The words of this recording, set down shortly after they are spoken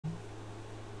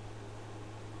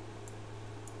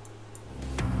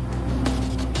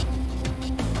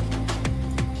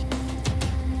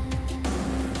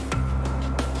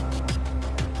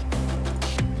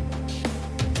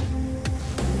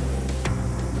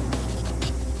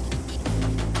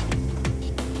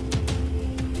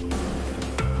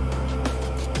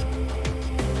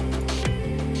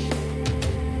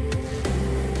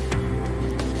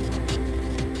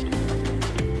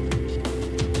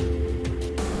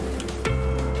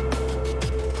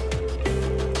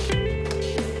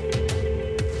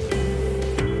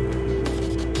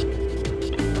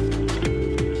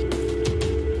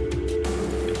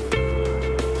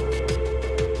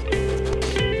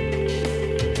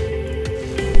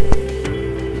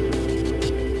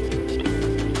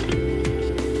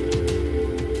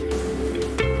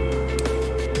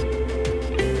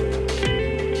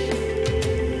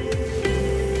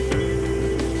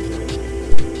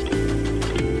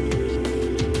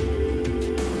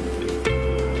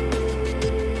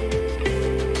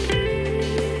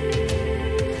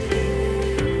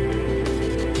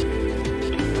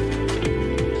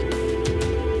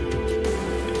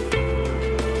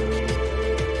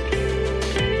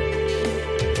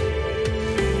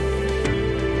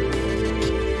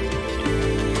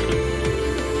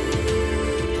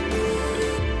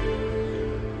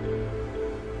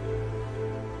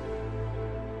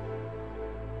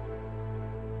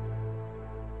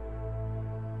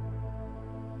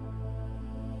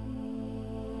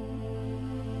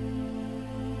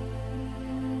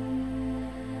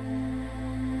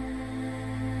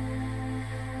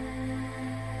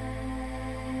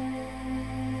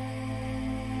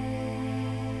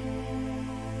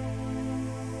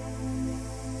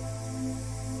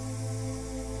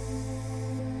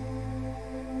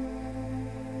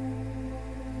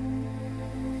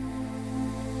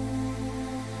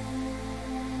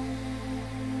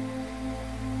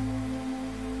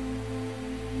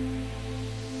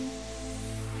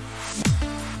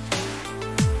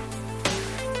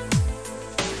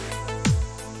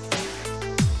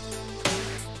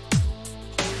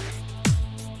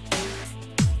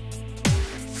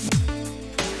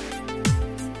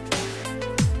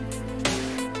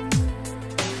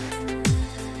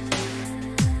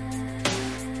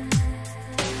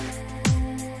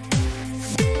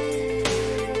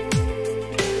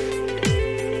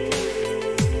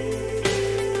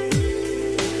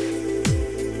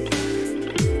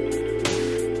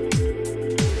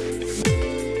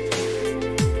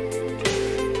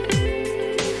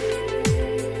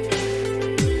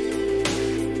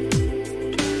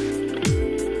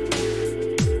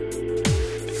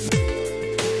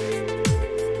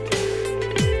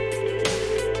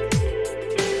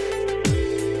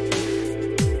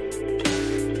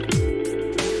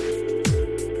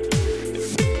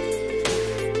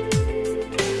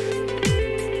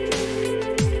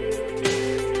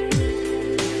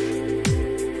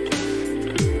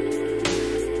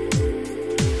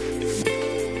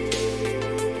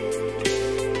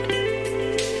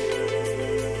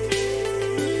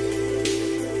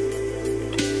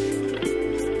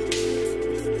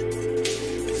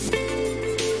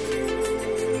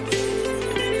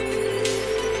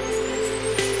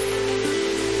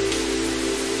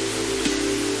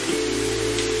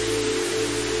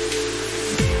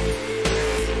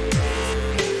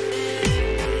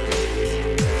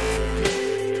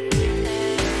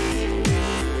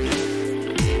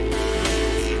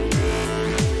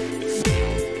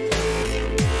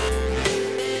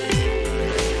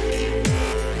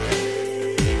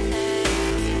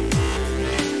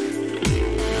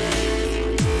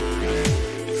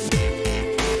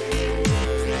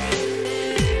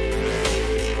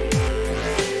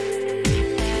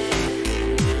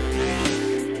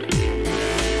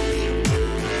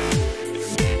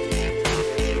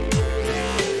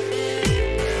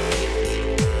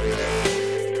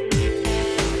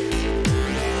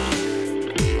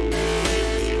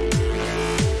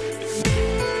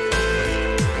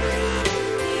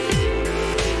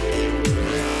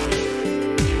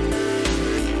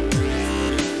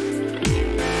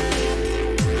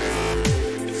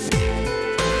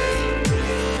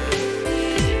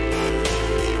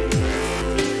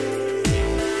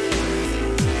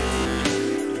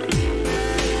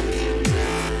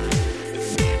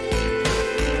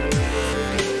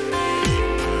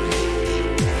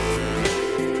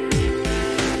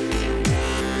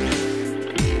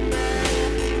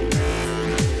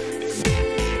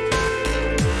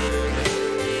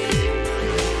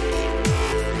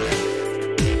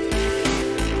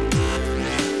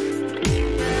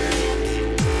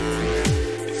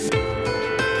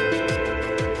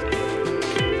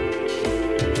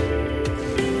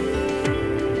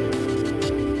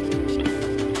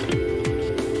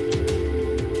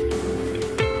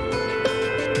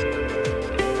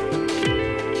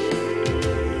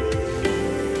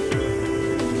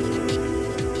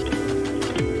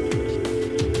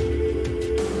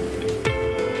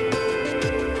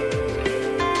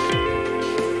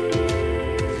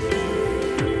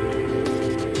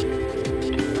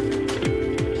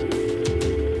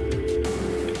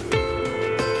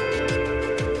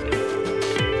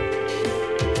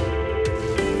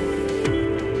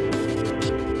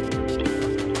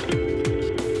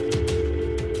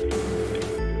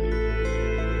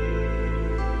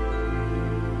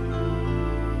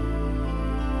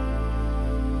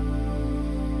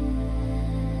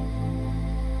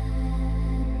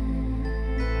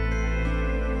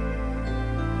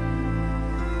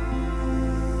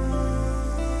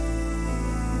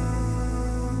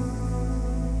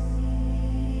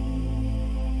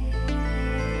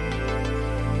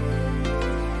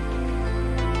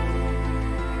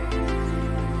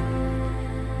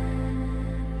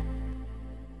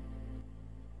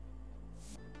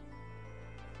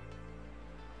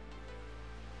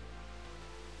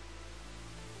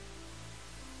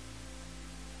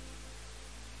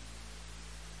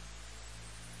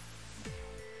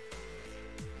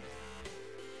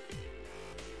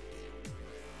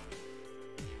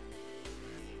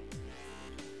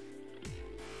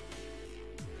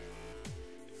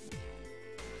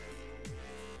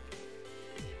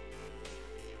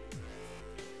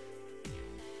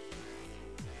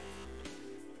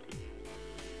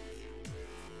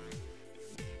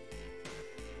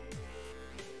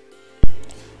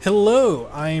Hello,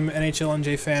 I'm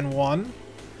NHLNJ Fan 1.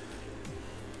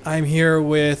 I'm here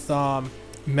with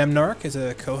Memnarch as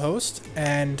a co-host,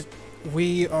 and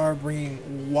we are bringing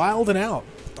Wildin Out,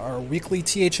 our weekly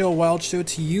THL Wild show,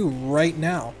 to you right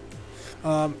now.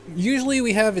 Usually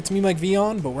we have It's Me Mike V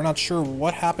on, but we're not sure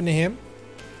what happened to him.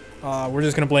 We're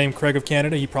just going to blame Craig of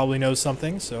Canada. He probably knows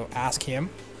something, so ask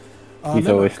him. He's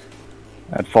always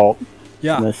at fault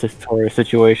in this sort of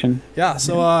situation. Yeah,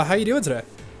 so how you doing today?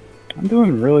 I'm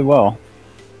doing really well.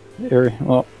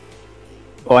 Well,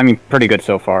 I mean, pretty good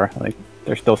so far. Like,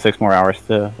 there's still 6 more hours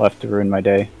left to ruin my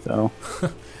day, so...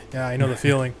 Yeah, I know the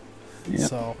feeling. Yeah.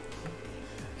 So,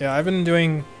 yeah, I've been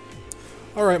doing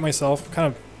alright myself.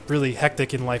 Kind of really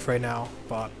hectic in life right now,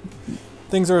 but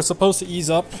things are supposed to ease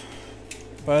up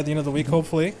by the end of the week,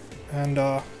 hopefully, and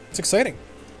it's exciting.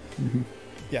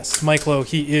 Yes, Mike Lowe,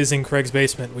 he is in Craig's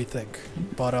basement, we think,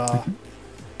 but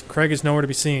Craig is nowhere to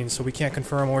be seen, so we can't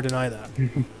confirm or deny that.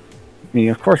 I mean,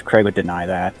 of course Craig would deny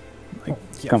that. Like,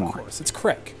 yeah, come of on. course, it's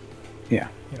Craig. Yeah.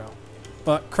 You know,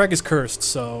 but Craig is cursed,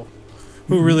 so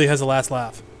who really has the last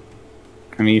laugh?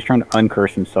 I mean, he's trying to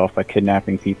uncurse himself by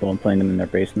kidnapping people and putting them in their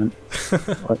basement.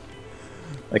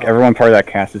 Like, everyone part of that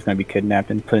cast is going to be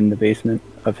kidnapped and put in the basement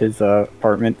of his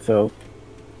apartment, so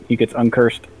he gets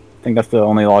uncursed. I think that's the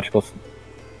only logical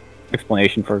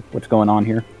explanation for what's going on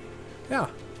here. Yeah.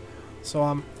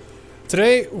 So,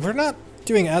 today we're not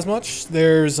doing as much.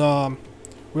 There's,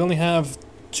 we only have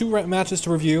 2 matches to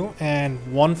review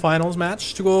and 1 finals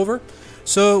match to go over.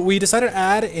 So we decided to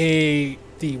add the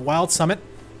Wild Summit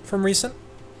from recent.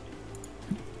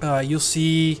 You'll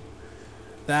see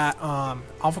that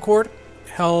Alphacord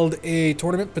held a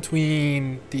tournament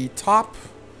between the top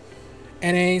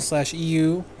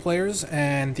NA/EU players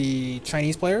and the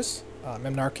Chinese players.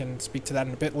 Memnarch can speak to that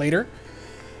in a bit later.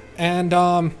 And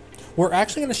we're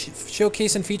actually going to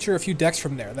showcase and feature a few decks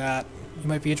from there that you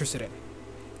might be interested in.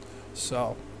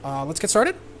 So, let's get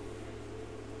started.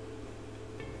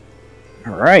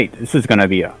 Alright, this is going to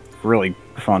be a really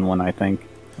fun one, I think.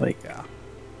 Like, yeah,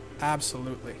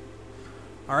 absolutely.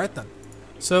 Alright then.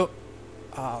 So,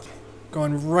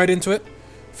 going right into it.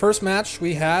 First match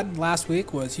we had last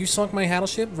week was You Sunk My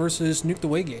Battleship versus Nuke the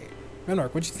Waygate.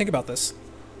 Memnarch, what'd you think about this?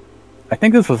 I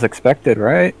think this was expected,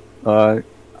 right?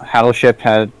 Battleship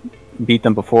had beat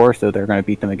them before, so they're going to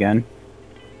beat them again.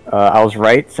 I was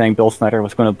right saying Bill Snyder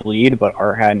was going to bleed, but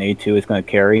Arhat and A2 is going to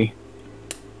carry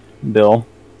Bill.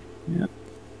 Yeah.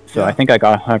 So yeah. I think I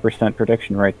got a 100%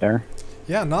 prediction right there.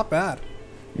 Yeah, not bad.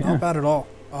 Yeah. Not bad at all.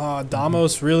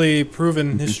 Damos really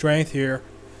proven his strength here,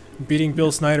 beating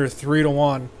Bill Snyder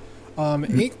 3-1.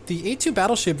 The A2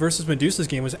 Battleship versus Medusa's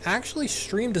game was actually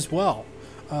streamed as well.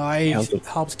 I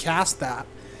helped cast that,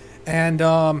 and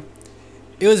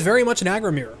it was very much an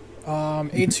aggro mirror.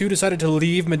 A2 decided to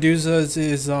leave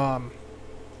Medusa's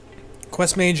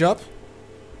Quest Mage up,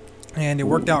 and it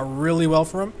worked out really well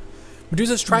for him.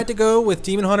 Medusa's tried to go with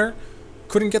Demon Hunter,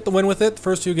 couldn't get the win with it the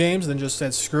first 2 games, then just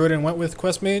said screw it and went with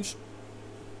Quest Mage.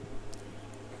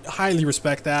 Highly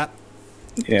respect that.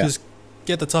 Yeah. Just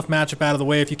get the tough matchup out of the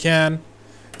way if you can.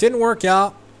 Didn't work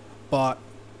out, but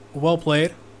well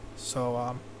played.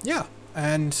 So, yeah.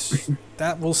 And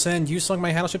that will send You Sunk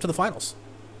My Battleship to the finals.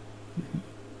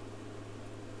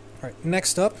 Alright,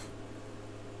 next up,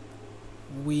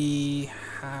 we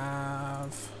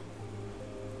have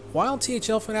Wild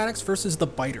THL Fanatics versus the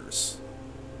Biters.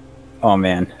 Oh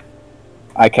man,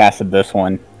 I casted this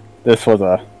one. This was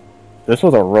a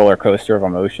roller coaster of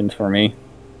emotions for me,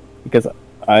 because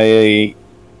I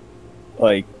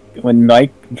like when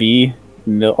Mike Loeb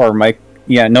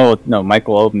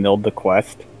milled the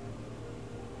quest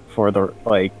for the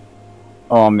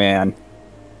oh man,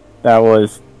 that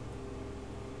was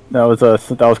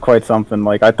quite something.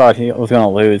 Like, I thought he was gonna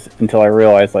lose until I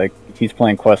realized like he's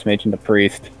playing Quest Mage and the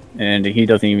Priest, and he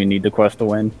doesn't even need the quest to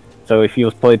win. So if he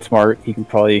was played smart, he can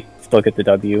probably still get the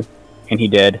W, and he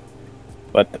did.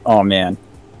 But oh man,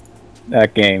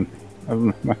 that game,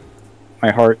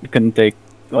 my heart couldn't take.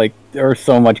 Like, there was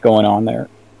so much going on there,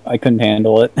 I couldn't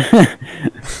handle it.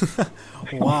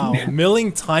 Wow,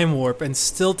 milling Time Warp and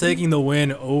still taking the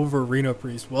win over Reno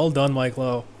Priest. Well done, Mike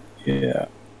Lowe. Yeah.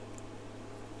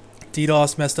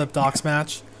 DDoS messed up Doc's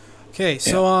match. Okay,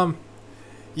 so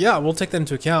yeah, we'll take that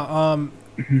into account.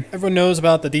 Everyone knows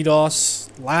about the DDoS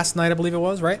last night, I believe it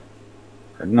was, right?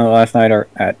 No, last night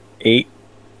at 8.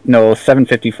 No,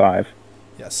 7:55.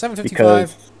 Yeah,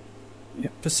 7:55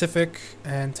 Pacific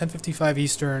and 10:55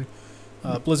 Eastern.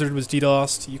 Blizzard was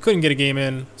DDoSed. You couldn't get a game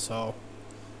in, so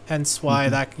hence why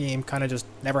that game kind of just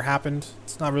never happened.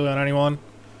 It's not really on anyone,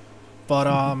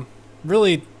 but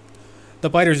really the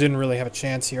Biters didn't really have a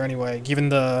chance here anyway, given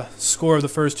the score of the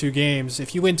first 2 games.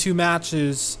 If you win 2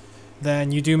 matches,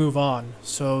 then you do move on.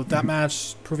 So that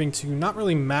match proving to not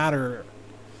really matter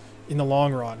in the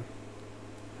long run.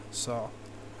 So,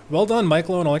 well done,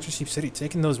 Michaelo and Electric Sheep City,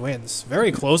 taking those wins.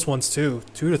 Very close ones, too.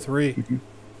 2-3.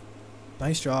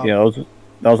 Nice job. Yeah,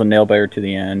 that was a nail-biter to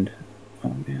the end.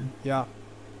 Oh, man. Yeah.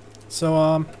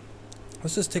 So,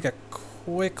 let's just take a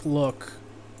quick look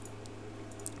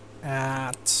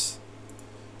at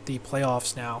the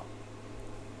playoffs now.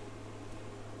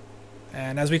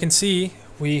 And as we can see,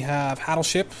 we have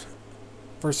Hattleship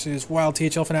versus Wild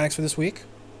THL Fanatics for this week.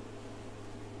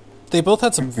 They both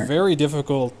had some very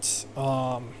difficult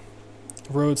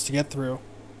roads to get through.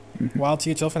 Wild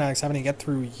THL Fanatics having to get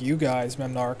through you guys,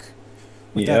 Memnarch,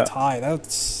 with that tie.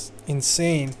 That's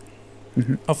insane.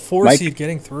 A 4 seed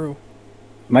getting through.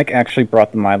 Mike actually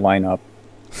brought my lineup.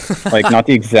 Like, not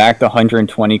the exact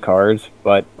 120 cards,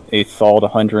 but a solid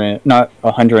 100, not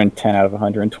 110 out of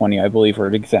 120, I believe, were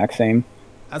the exact same.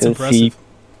 That's impressive.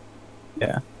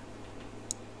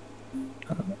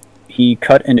 He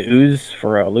cut an Ooze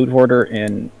for a Loot Hoarder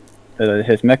in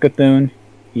his Mechathune.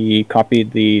 He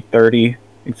copied the 30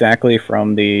 exactly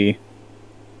from the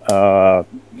from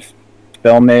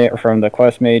the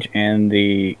Quest Mage and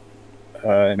the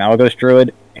Malagos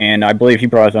Druid, and I believe he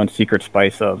brought his own secret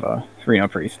spice of Reno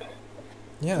Priest.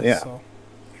 Yeah. So,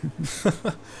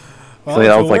 well, so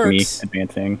that was like me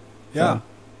advancing. Yeah. So,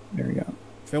 there we go.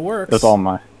 If it works. That's all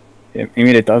my... I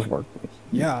mean, it does work.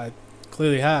 Yeah, it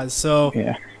clearly has. So,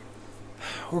 yeah.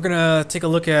 We're going to take a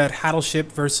look at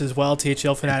Hattleship versus Wild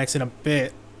THL Fanatics in a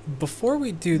bit. Before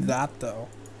we do that, though,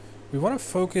 we want to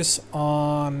focus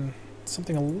on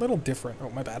something a little different. Oh,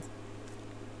 my bad.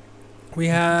 We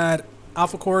had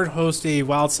Alphacord host a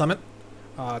Wild Summit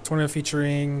tournament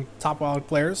featuring top Wild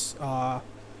players. It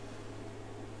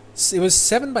was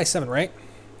 7x7, right?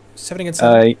 7 against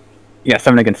 7? Yeah,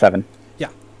 7 against 7. Yeah,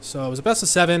 so it was a best of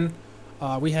 7.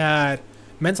 We had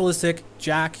Mentalistic,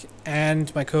 Jack,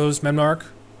 and my co-host Memnarch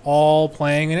all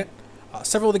playing in it.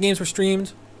 Several of the games were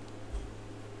streamed.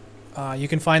 You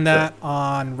can find that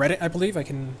on Reddit, I believe. I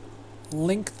can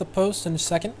link the post in a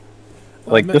second.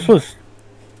 Like, this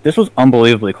was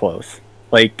unbelievably close.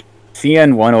 Like,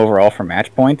 CN won overall for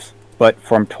match points, but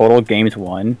from total games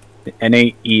won, the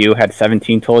NAEU had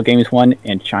 17 total games won,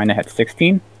 and China had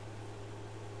 16.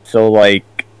 So,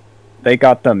 like, they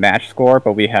got the match score,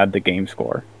 but we had the game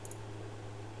score.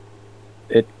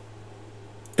 It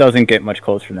doesn't get much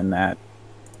closer than that.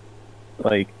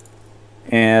 Like,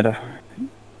 and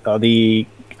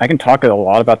I can talk a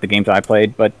lot about the games I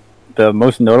played, but the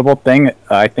most notable thing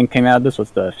I think came out of this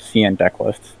was the CN deck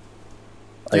lists.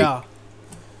 Like,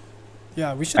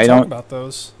 yeah, we should talk about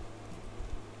those.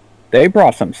 They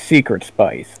brought some secret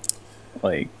spice.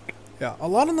 Like, yeah, a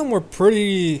lot of them were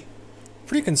pretty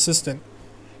consistent,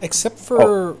 except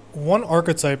for one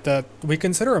archetype that we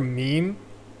consider a meme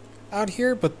out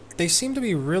here, but they seem to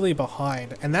be really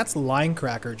behind, and that's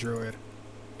Linecracker Druid.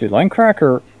 Dude,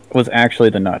 Linecracker was actually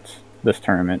the nuts this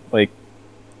tournament. Like,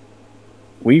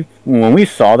 when we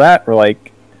saw that, we're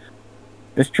like,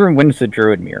 this Druid wins the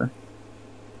Druid Mirror.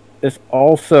 This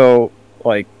also,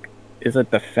 like, is a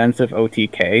defensive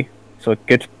OTK, so it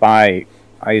gets by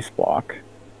Ice Block.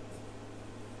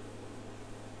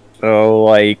 So,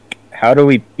 like, how do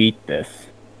we beat this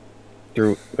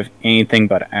with anything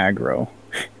but aggro?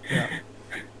 Yeah.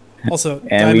 Also,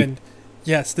 Diamond,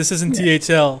 yes, this isn't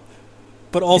THL,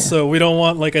 but also we don't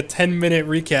want like a 10-minute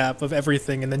recap of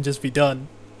everything and then just be done.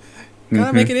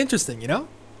 Gotta make it interesting, you know?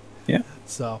 Yeah.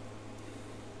 So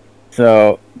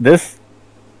this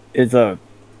is a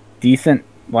decent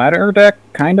ladder deck,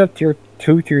 kind of tier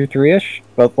 2, tier 3-ish,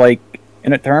 but like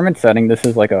in a tournament setting, this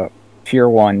is like a tier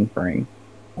 1 bring.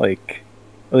 Like,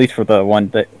 at least for the one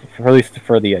that, at least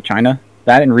for the China.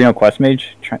 That and Reno Quest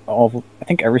Mage, I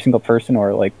think every single person,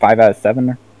 or like 5 out of 7,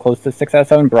 or close to 6 out of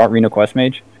 7, brought Reno Quest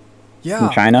Mage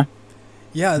from China.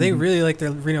 Yeah, they really like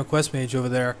the Reno Quest Mage over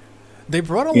there. They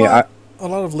brought a lot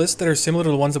of lists that are similar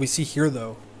to the ones that we see here,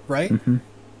 though, right?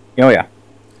 Oh, yeah.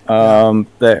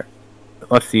 There.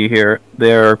 Let's see here.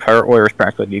 Their Pirate Warrior is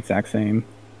practically the exact same.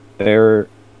 I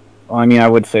mean, I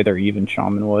would say their even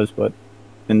Shaman was, but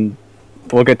then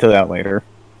we'll get to that later.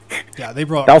 Yeah, they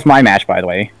brought... That was my match, by the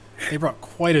way. They brought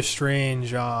quite a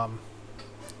strange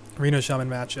Reno Shaman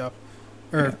matchup.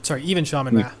 Sorry, even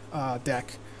Shaman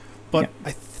deck. But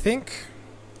I think,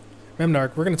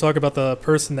 Memnarch, we're going to talk about the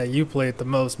person that you played the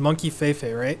most, Monkey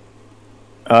Feifei, right?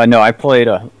 No, I played...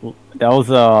 that was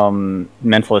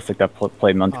Mentalistic that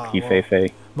played Monkey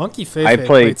Feifei. Monkey Feifei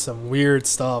played some weird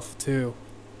stuff, too.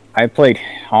 I played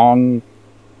Hong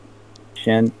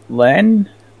Chen Len.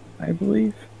 I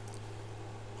believe.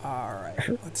 Alright,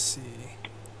 let's see.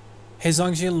 Hey,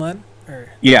 Zhongjin Len?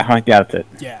 Yeah, that's it.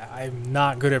 Yeah, I'm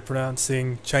not good at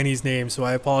pronouncing Chinese names, so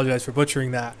I apologize for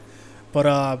butchering that.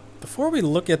 But before we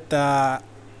look at that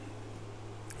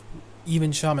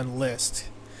Even Shaman list,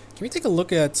 can we take a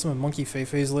look at some of Monkey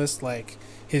Feifei's list, like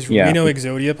his Reno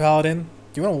Exodia Paladin?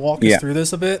 Do you want to walk us through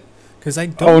this a bit? Because I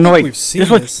don't think we've seen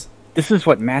this. This is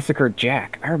what massacred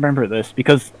Jack. I remember this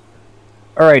because...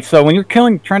 Alright, so when you're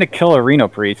trying to kill a Reno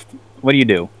Priest, what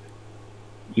do?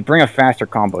 You bring a faster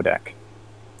combo deck.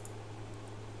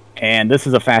 And this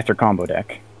is a faster combo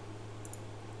deck.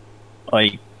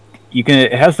 Like,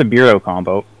 it has the Beardo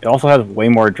combo. It also has way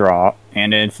more draw,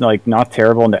 and it's like not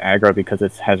terrible into aggro because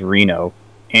it has Reno.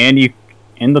 And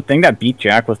the thing that beat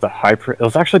Jack was it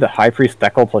was actually the High Priest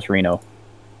Deckle plus Reno.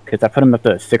 Because that put him up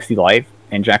to 60 life,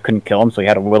 and Jack couldn't kill him, so he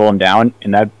had to whittle him down,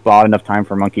 and that bought enough time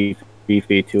for Monkey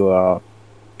Feifei to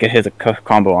get his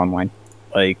combo online.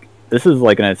 Like, this is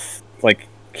like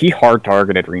he hard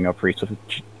targeted Reno Priest.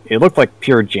 It looked like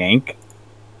pure jank,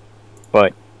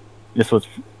 but this was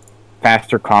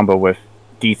faster combo with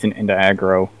decent into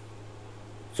aggro.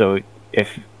 So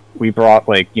if we brought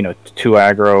 2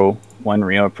 aggro, 1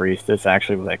 Reno Priest, this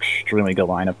actually was extremely good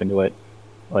lineup into it.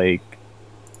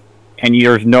 And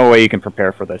there's no way you can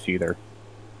prepare for this either.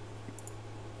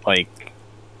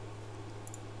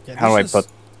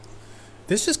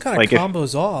 This just kind of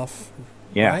combos off.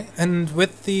 Yeah. Right? And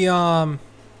with the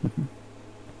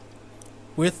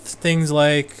with things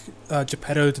like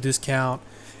Geppetto to discount,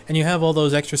 and you have all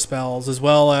those extra spells, as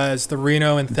well as the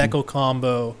Reno and Thekko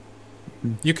combo,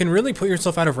 you can really put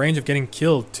yourself out of range of getting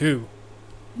killed, too.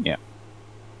 Yeah.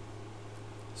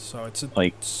 So it's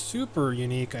a super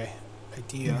unique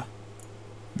idea.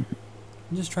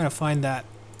 I'm just trying to find that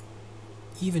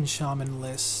Even Shaman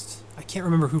list. I can't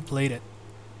remember who played it.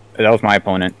 That was my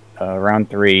opponent. Round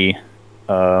 3.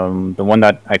 The one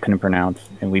that I couldn't pronounce,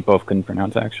 and we both couldn't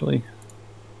pronounce, actually.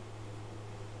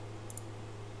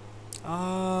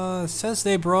 Says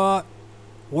they brought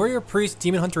Warrior, Priest,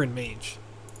 Demon Hunter, and Mage.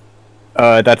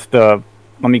 That's the...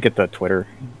 Let me get the Twitter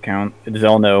account.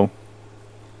 Zelno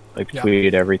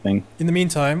tweeted everything. In the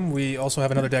meantime, we also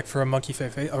have another deck for a Monkey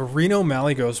Feifei, a Reno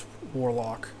Malygos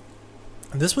Warlock.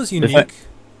 And this was unique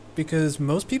because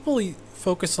most people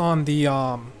focus on the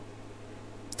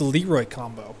Leroy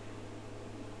combo.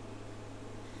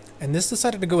 And this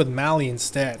decided to go with Mally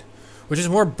instead, which is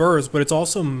more burst, but it's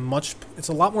also it's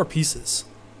a lot more pieces.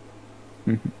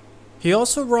 He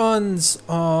also runs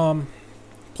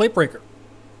Platebreaker.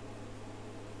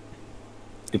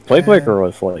 The Platebreaker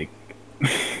was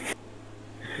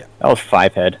that was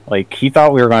 5-head. He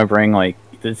thought we were going to bring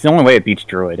it's the only way it beats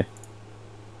Druid.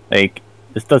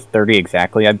 This does 30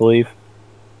 exactly, I believe,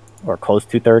 or close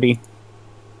to 30.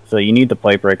 So you need the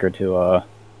Platebreaker to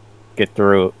get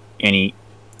through any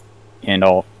and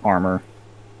all armor.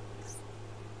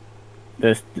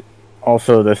 This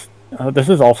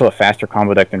is also a faster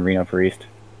combo deck than Reno Priest.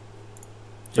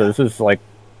 So this is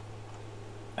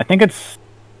I think it's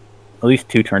at least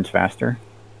 2 turns faster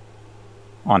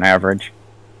on average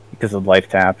because of life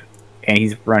tap, and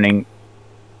he's running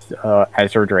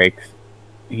Azure Drakes.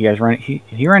 He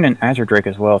ran an Azure Drake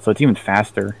as well, so it's even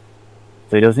faster.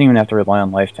 So he doesn't even have to rely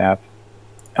on life tap.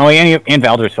 Oh, and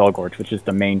Valdor's Felgorge, which is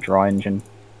the main draw engine.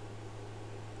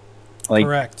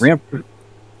 Correct.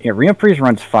 Reno Priest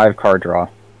runs 5 card draw,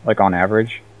 on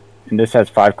average. And this has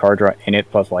 5 card draw in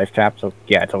it plus life tap, so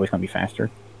yeah, it's always going to be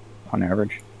faster on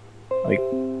average.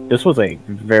 This was a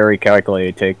very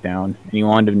calculated takedown, and you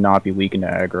wanted to not be weak into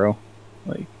aggro.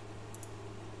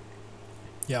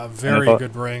 Yeah, very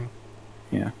good ring.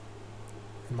 Yeah.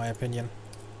 In my opinion.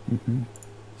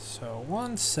 So,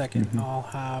 1 second, I'll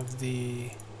have the...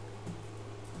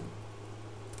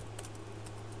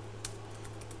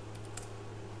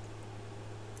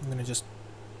 I'm going to just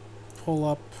pull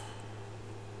up...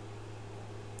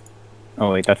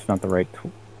 Oh wait, that's not the right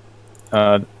tool.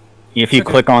 If you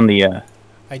click on the...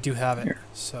 I do have it, here.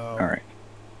 so... Alright.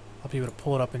 I'll be able to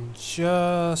pull it up in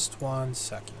just 1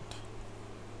 second.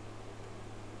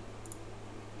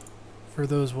 For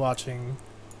those watching,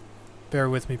 bear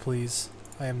with me, please.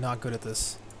 I am not good at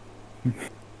this.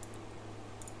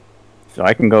 So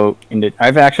I can go into...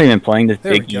 I've actually been playing this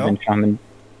big Even Shaman.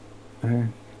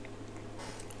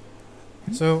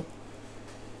 So,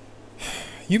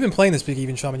 you've been playing this big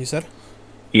Even Shaman, you said?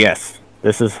 Yes.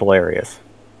 This is hilarious.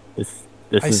 This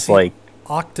is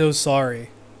Octosari,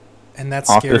 and that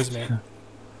scares me.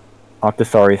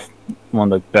 Octosari is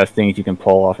one of the best things you can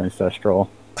pull off Ancestral,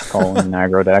 calling an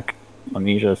aggro deck. Let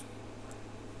me just...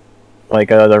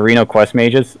 the Reno Quest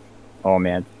Mages, oh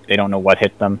man, they don't know what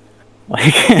hit them.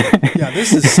 Like, Yeah,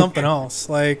 this is something else.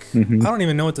 Like, Mhm. I don't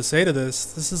even know what to say to this.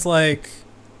 This is like,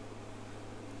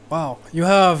 wow. You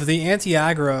have the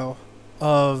anti-aggro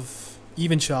of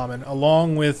Even Shaman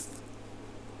along with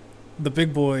the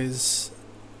big boys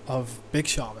of Big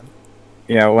Shaman.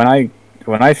 yeah, when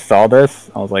I saw this,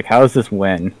 I was like, how does this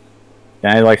win?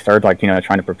 Then I like started like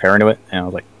trying to prepare into it, and I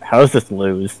was like, how does this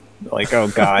lose? Like, oh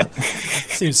god.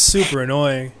 Seems super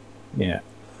annoying. Yeah.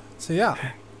 So yeah,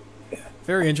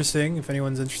 very interesting. If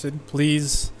anyone's interested,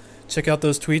 please check out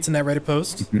those tweets in that Reddit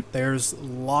post. Mhm. There's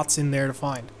lots in there to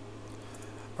find.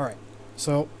 All right,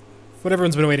 so what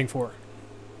everyone's been waiting for.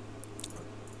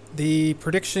 The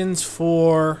predictions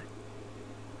for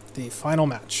the final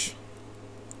match.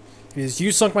 It is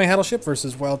You Sunk My Battleship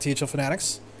versus Wild THL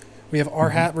Fanatics. We have R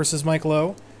Hat versus Mike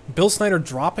Lowe. Bill Snyder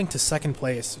dropping to second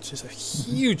place, which is a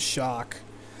huge shock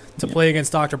to play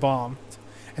against Dr. Bomb.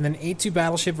 And then A2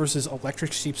 Battleship versus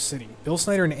Electric Sheep City. Bill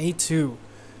Snyder and A2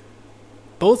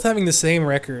 both having the same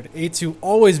record. A2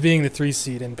 always being the 3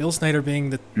 seed and Bill Snyder being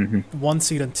the 1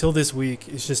 seed until this week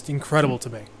is just incredible to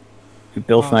me.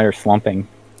 Bill Snyder slumping.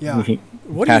 Yeah. He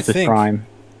What do you past his think? prime.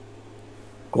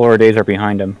 Glory days are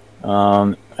behind him.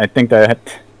 I think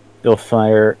that Bill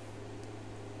Snyder.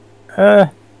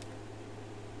 God,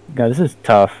 this is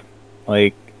tough.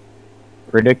 Like,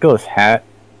 Ridiculous Hat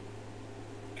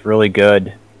is really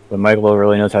good, but Michael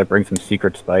really knows how to bring some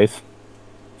secret spice.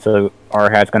 So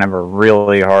our Hat's gonna have a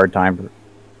really hard time,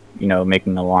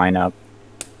 making the lineup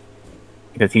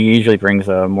because he usually brings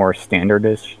a more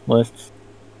standardish lists.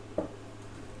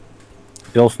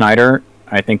 Bill Snyder,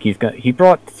 I think he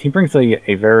brings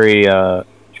a very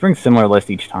he brings similar list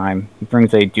each time. He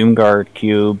brings a Doomguard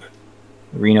Cube,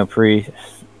 Reno Priest,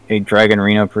 a Dragon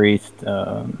Reno Priest,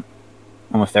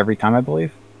 almost every time, I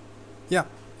believe. Yeah.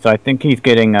 So I think he's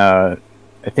getting. I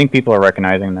think people are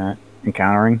recognizing that and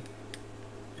countering.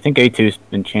 I think A2's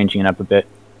been changing it up a bit.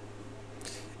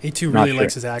 A2 Not really sure.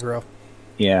 likes his aggro.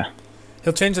 Yeah.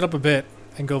 He'll change it up a bit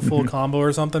and go full combo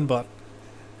or something, but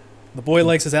the boy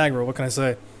likes his aggro. What can I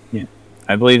say? Yeah.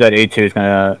 I believe that A2 is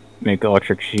gonna make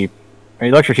Electric Sheep.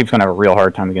 Electric Sheep's gonna have a real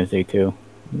hard time against A2.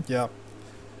 Yeah.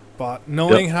 But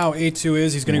knowing how A2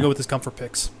 is, he's going to go with his comfort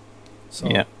picks. So,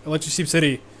 Yeah. Electric Sheep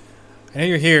City, I know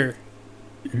you're here.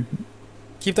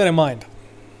 Keep that in mind.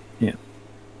 Yeah.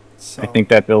 So, I think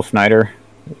that Bill Snyder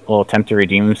will attempt to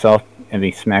redeem himself and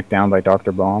be smacked down by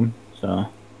Dr. Bomb. So,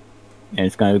 and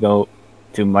it's going to go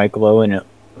to Mike Lowe and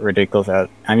Ridiculous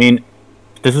Hat. I mean,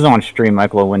 if this is on stream,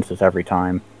 Mike Lowe wins this every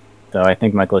time. So I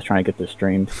think Mike Lowe's trying to get this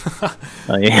streamed.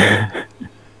 Yeah. You're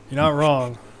not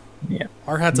wrong. Yeah.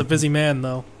 Our Hat's a busy man,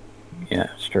 though. Yeah,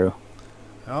 it's true.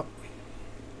 Yep.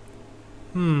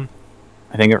 I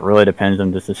think it really depends on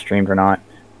if this is streamed or not.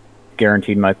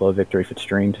 Guaranteed Mike Lowe victory if it's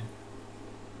streamed.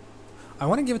 I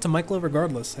want to give it to Mike Lowe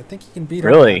regardless. I think he can beat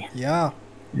Really? Our Hat. Yeah.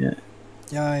 Yeah.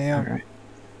 Yeah, I am. All right.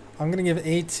 I'm going to give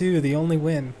A2 the only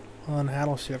win on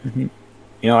Battleship.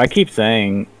 I keep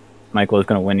saying Mike Lowe's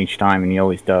going to win each time, and he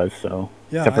always does. So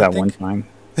Yeah, except for I that one think- time.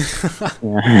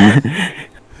 Yeah.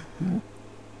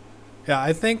 Yeah,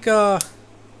 I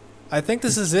think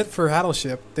this is it for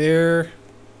Battleship. They're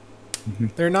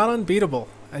not unbeatable.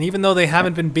 And even though they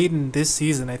haven't been beaten this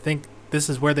season, I think this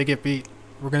is where they get beat.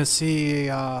 We're going to see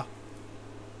a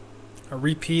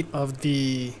repeat of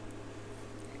the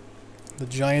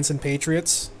Giants and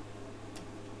Patriots.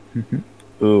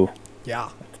 Ooh. Yeah.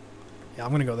 Yeah, I'm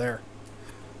going to go there.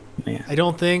 Yeah. I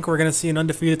don't think we're going to see an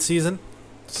undefeated season.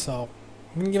 So,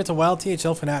 I'm going to give it to Wild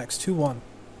THL Fanatics 2-1.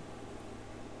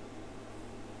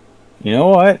 You know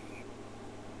what?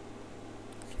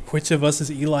 Which of us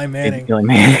is Eli Manning? Eli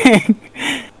Manning.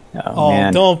 Oh,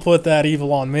 man. don't put that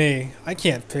evil on me. I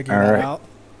can't figure All that right. out.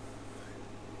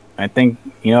 I think,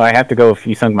 I have to go if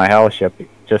you sunk my Battleship,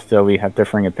 just so we have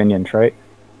differing opinions, right?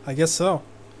 I guess so.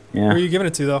 Yeah. Who are you giving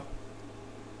it to, though?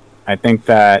 I think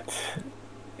that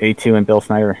A2 and Bill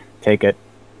Snyder take it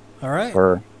All right.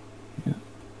 for.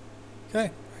 Okay,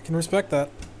 I can respect that.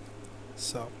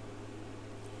 So,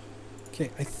 okay,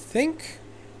 I think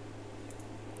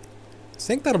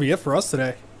that'll be it for us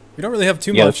today. We don't really have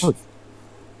too much.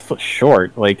 This was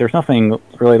short. Like, there's nothing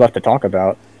really left to talk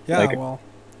about. Yeah, like, well,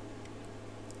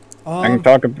 I can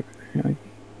talk about.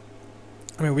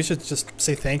 I mean, we should just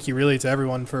say thank you, really, to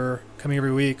everyone for coming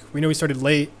every week. We know we started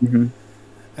late, Mm-hmm.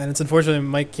 and it's unfortunate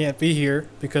Mike can't be here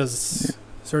because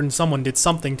certain someone did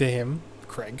something to him,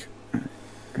 Craig.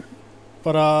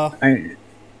 But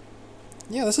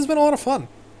yeah, this has been a lot of fun.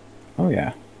 Oh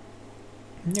yeah.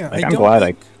 Yeah, Like,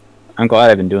 I'm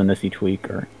glad I've been doing this each week,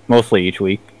 or mostly each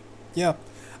week. Yeah.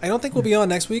 I don't think we'll be on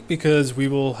next week because we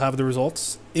will have the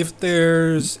results. If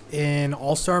there's an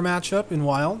all-star matchup in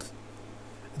Wild,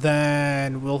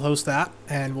 then we'll host that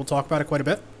and we'll talk about it quite a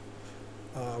bit.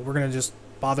 We're going to just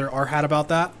bother our hat about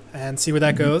that and see where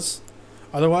that goes.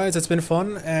 Otherwise, it's been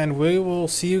fun, and we will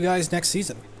see you guys next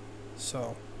season.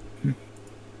 So,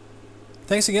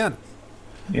 thanks again.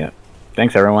 Yeah.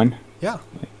 Thanks, everyone. Yeah.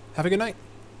 Have a good night.